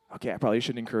Okay, I probably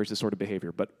shouldn't encourage this sort of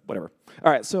behavior, but whatever.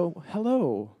 All right, so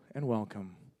hello and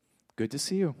welcome. Good to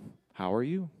see you. How are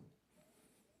you?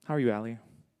 How are you, Allie?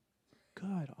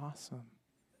 Good, awesome.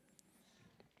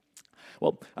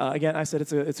 Well, again, I said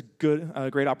it's a good,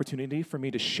 great opportunity for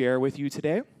me to share with you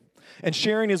today. And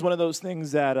sharing is one of those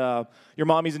things that your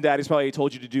mommies and daddies probably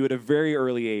told you to do at a very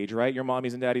early age, right? Your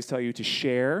mommies and daddies tell you to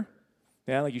share.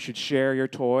 Yeah, like you should share your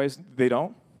toys. They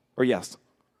don't? Or yes?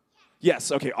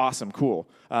 Yes, okay, awesome, cool.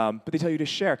 But they tell you to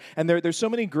share. And there's so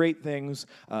many great things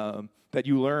that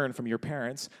you learn from your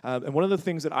parents. And one of the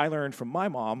things that I learned from my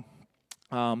mom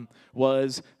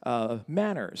was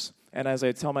manners. And as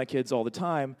I tell my kids all the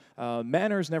time,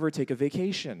 manners never take a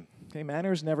vacation. Okay,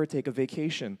 manners never take a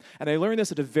vacation. And I learned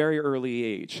this at a very early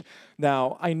age.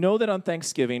 Now, I know that on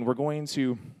Thanksgiving, we're going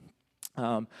to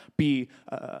be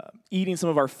eating some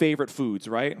of our favorite foods,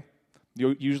 right?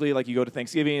 Usually, like, you go to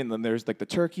Thanksgiving, and then there's, like, the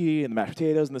turkey and the mashed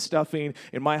potatoes and the stuffing.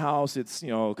 In my house, it's,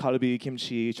 kalbi,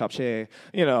 kimchi, japchae,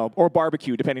 or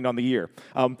barbecue, depending on the year.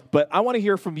 But I want to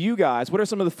hear from you guys. What are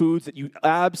some of the foods that you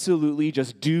absolutely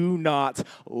just do not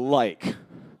like?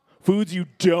 Foods you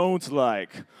don't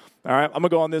like. All right, I'm going to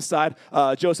go on this side.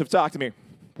 Joseph, talk to me.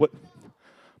 What?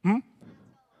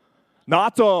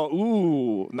 Natto.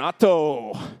 Ooh,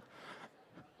 natto.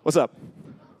 What's up?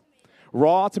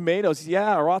 Raw tomatoes.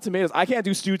 Yeah, raw tomatoes. I can't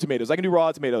do stewed tomatoes. I can do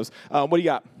raw tomatoes. What do you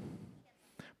got?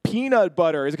 Peanut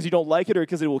butter. Is it because you don't like it or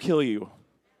because it will kill you?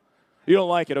 You don't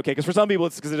like it, okay. Because for some people,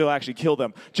 it's because it'll actually kill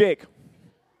them. Jake.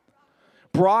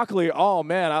 Broccoli. Oh,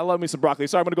 man, I love me some broccoli.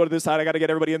 Sorry, I'm going to go to this side. I got to get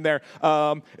everybody in there.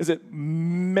 Is it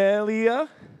Melia?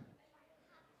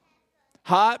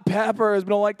 Hot peppers.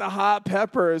 We don't like the hot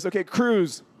peppers. Okay,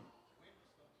 Cruz.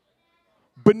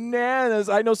 Bananas.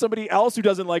 I know somebody else who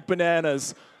doesn't like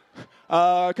bananas.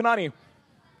 Kanani.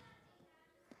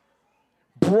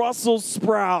 Brussels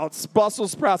sprouts.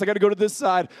 Brussels sprouts. I got to go to this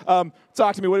side.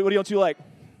 Talk to me. What don't you like?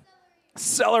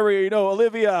 Celery. No,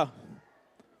 Olivia.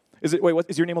 What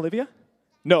is your name, Olivia?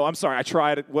 No, I'm sorry. I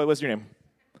tried. What was your name?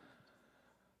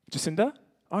 Jacinda?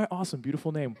 All right, awesome.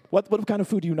 Beautiful name. What kind of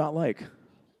food do you not like?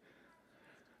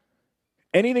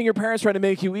 Anything your parents try to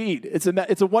make you eat. It's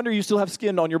a wonder you still have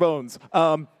skin on your bones.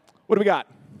 What do we got?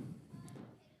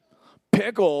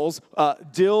 Pickles.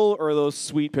 Dill or those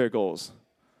sweet pickles?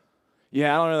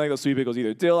 Yeah, I don't really like those sweet pickles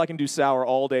either. Dill, I can do sour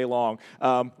all day long.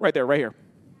 Right there, right here.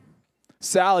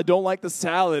 Salad. Don't like the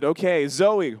salad. Okay,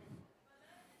 Zoe.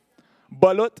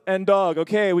 Balut and dog.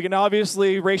 Okay, we can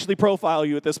obviously racially profile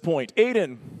you at this point.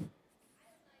 Aiden.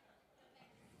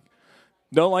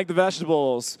 Don't like the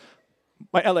vegetables.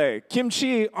 My LA.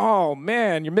 Kimchi. Oh,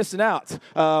 man, you're missing out.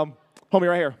 Homie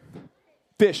right here.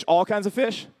 Fish. All kinds of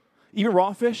fish. Even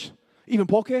raw fish. Even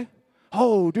poke.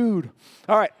 Oh, dude.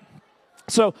 All right.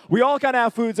 So we all kind of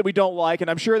have foods that we don't like, and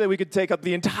I'm sure that we could take up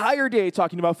the entire day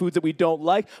talking about foods that we don't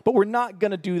like, but we're not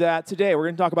going to do that today. We're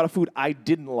going to talk about a food I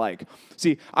didn't like.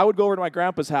 See, I would go over to my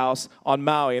grandpa's house on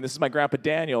Maui, and this is my grandpa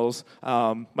Daniel's,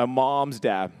 my mom's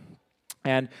dad.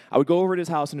 And I would go over to his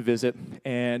house and visit,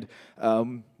 and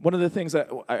one of the things that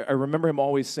I remember him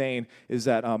always saying is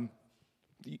that,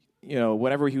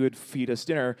 whenever he would feed us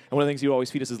dinner, and one of the things he would always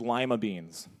feed us is lima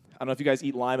beans. I don't know if you guys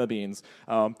eat lima beans.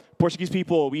 Portuguese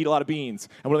people, we eat a lot of beans,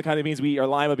 and one of the kind of beans we eat are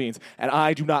lima beans, and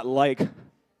I do not like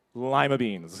lima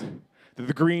beans. They're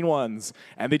the green ones,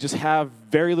 and they just have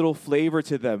very little flavor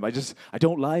to them. I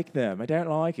don't like them. I don't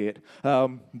like it.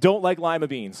 Don't like lima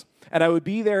beans. And I would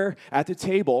be there at the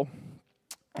table,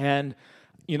 and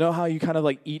you know how you kind of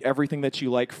like eat everything that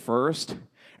you like first,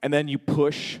 and then you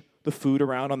push the food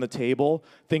around on the table,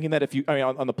 thinking that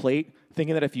on the plate,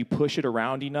 thinking that if you push it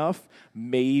around enough,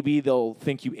 maybe they'll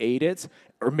think you ate it,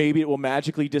 or maybe it will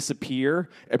magically disappear,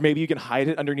 or maybe you can hide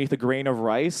it underneath a grain of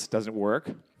rice. Doesn't work.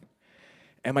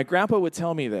 And my grandpa would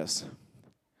tell me this,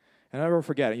 and I'll never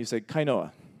forget it. He said,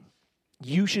 Kainoa,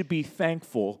 you should be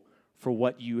thankful for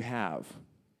what you have.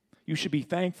 You should be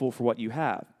thankful for what you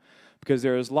have. Because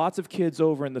there's lots of kids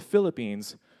over in the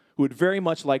Philippines who would very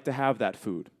much like to have that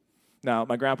food. Now,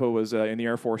 my grandpa was in the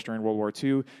Air Force during World War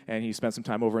II, and he spent some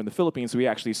time over in the Philippines, so he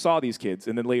actually saw these kids.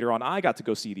 And then later on, I got to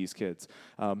go see these kids.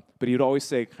 But he would always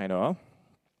say, Kainoa,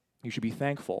 you should be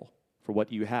thankful for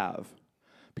what you have.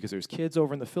 Because there's kids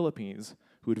over in the Philippines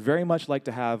who would very much like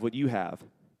to have what you have.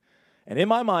 And in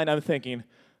my mind, I'm thinking,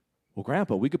 well,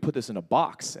 Grandpa, we could put this in a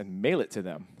box and mail it to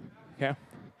them. Okay?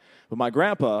 But my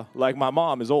grandpa, like my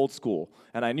mom, is old school,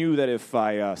 and I knew that if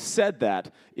I said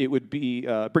that, it would be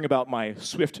bring about my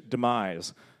swift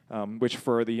demise, which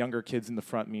for the younger kids in the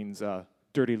front means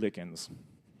dirty lickings.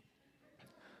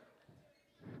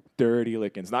 Dirty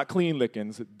lickings. Not clean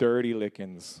lickings, dirty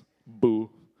lickings. Boo.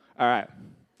 All right.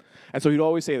 And so he'd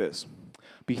always say this,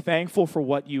 Be thankful for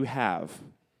what you have,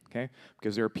 okay?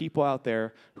 Because there are people out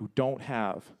there who don't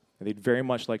have, and they'd very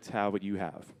much like to have what you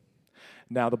have.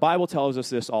 Now, the Bible tells us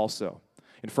this also.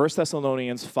 In 1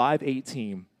 Thessalonians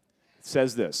 5:18, it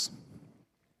says this.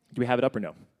 Do we have it up or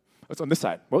no? It's on this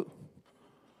side. Well,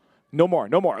 no more.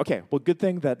 Okay, well, good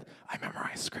thing that I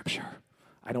memorized Scripture.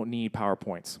 I don't need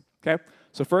PowerPoints, okay?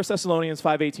 So 1 Thessalonians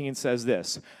 5:18 says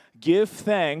this. Give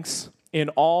thanks in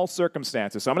all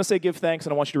circumstances. So I'm going to say give thanks,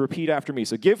 and I want you to repeat after me.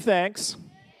 So give thanks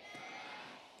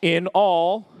in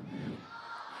all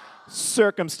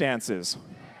circumstances.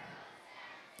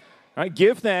 All right,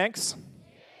 give thanks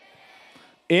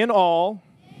in all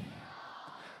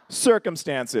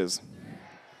circumstances.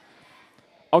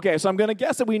 Okay, so I'm going to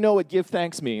guess that we know what give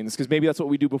thanks means, because maybe that's what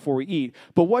we do before we eat.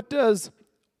 But what does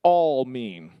all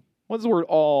mean? What does the word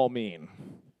all mean?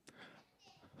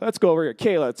 Let's go over here.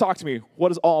 Kayla, talk to me. What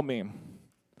does all mean?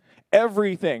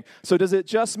 Everything. So does it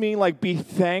just mean like be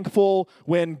thankful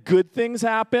when good things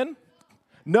happen?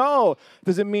 No.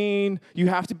 Does it mean you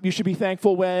should be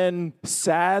thankful when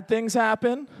sad things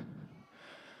happen?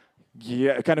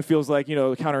 Yeah, it kind of feels like,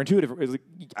 counterintuitive. It's like,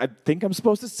 I think I'm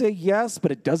supposed to say yes,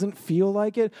 but it doesn't feel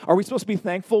like it. Are we supposed to be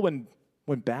thankful when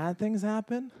bad things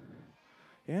happen?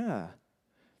 Yeah.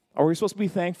 Are we supposed to be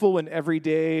thankful when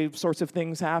everyday sorts of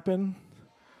things happen?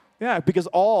 Yeah, because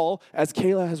all, as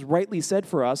Kayla has rightly said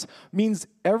for us, means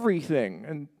everything.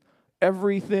 And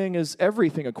everything is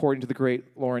everything, according to the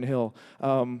great Lauryn Hill.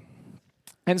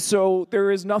 And so there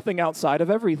is nothing outside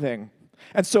of everything.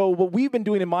 And so what we've been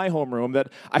doing in my homeroom that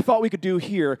I thought we could do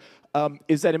here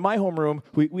is that in my homeroom,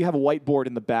 we have a whiteboard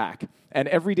in the back. And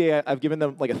every day I've given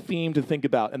them like a theme to think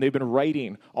about. And they've been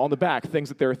writing on the back things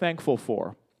that they're thankful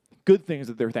for. Good things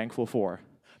that they're thankful for.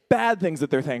 Bad things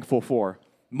that they're thankful for.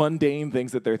 Mundane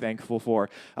things that they're thankful for.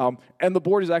 And the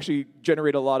board has actually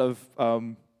generated a lot of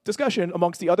discussion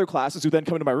amongst the other classes who then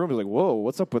come into my room and are like, whoa,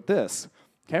 what's up with this?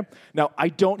 Okay. Now, I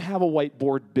don't have a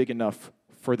whiteboard big enough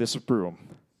for this room.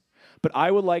 But I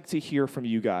would like to hear from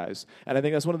you guys. And I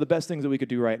think that's one of the best things that we could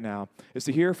do right now is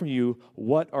to hear from you,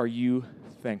 what are you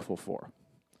thankful for?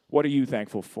 What are you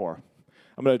thankful for?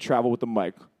 I'm going to travel with the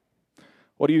mic.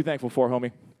 What are you thankful for,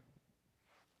 homie?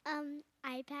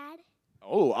 iPad.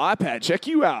 Oh, iPad. Check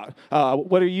you out.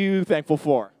 What are you thankful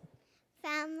for?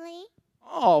 Family.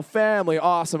 Oh, family.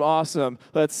 Awesome.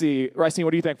 Let's see. Ricine,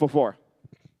 what are you thankful for?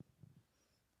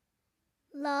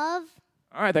 Love.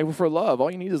 All right, thankful for love.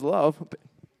 All you need is love.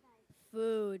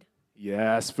 Food.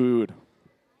 Yes, food.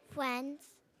 Friends.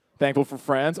 Thankful for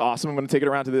friends. Awesome. I'm going to take it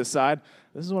around to this side.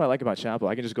 This is what I like about Chapel.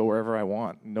 I can just go wherever I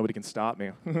want. Nobody can stop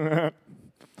me. All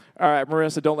right,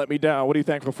 Marissa, don't let me down. What are you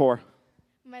thankful for?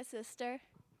 My sister.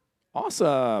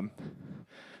 Awesome.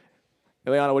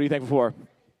 Ileana, what are you thankful for?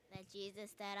 That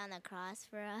Jesus died on the cross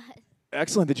for us.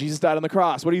 Excellent, that Jesus died on the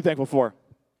cross. What are you thankful for?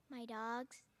 My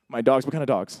dogs. My dogs. What kind of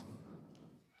dogs?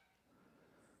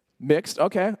 Mixed?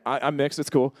 Okay, I'm mixed. It's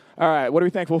cool. All right, what are we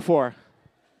thankful for?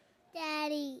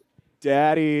 Daddy.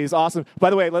 Daddies. Awesome. By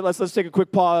the way, let's take a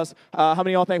quick pause. How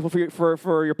many of y'all thankful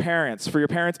for your parents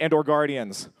and or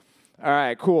guardians? All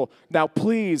right, cool. Now,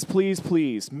 please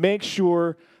make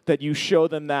sure that you show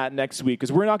them that next week,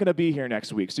 because we're not going to be here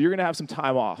next week, so you're going to have some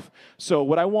time off. So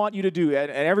what I want you to do, and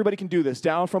everybody can do this,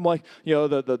 down from the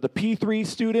P3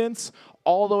 students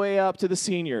all the way up to the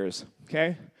seniors,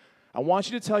 okay? I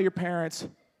want you to tell your parents,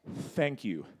 thank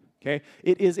you, okay?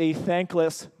 It is a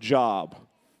thankless job,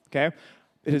 okay?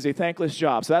 It is a thankless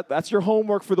job. So that's your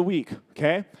homework for the week,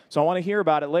 okay? So I want to hear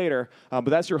about it later, but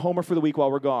that's your homework for the week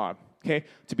while we're gone, okay?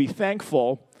 To be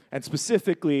thankful, and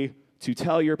specifically to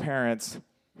tell your parents,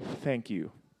 thank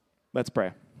you. Let's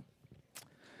pray.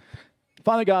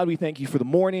 Father God, we thank you for the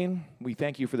morning. We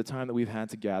thank you for the time that we've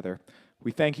had together.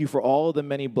 We thank you for all the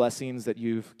many blessings that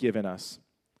you've given us.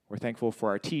 We're thankful for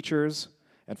our teachers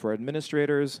and for our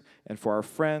administrators and for our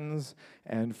friends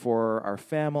and for our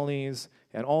families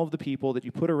and all of the people that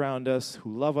you put around us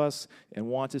who love us and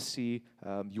want to see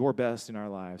your best in our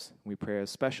lives. We pray a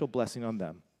special blessing on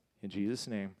them. In Jesus'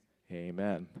 name,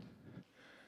 amen.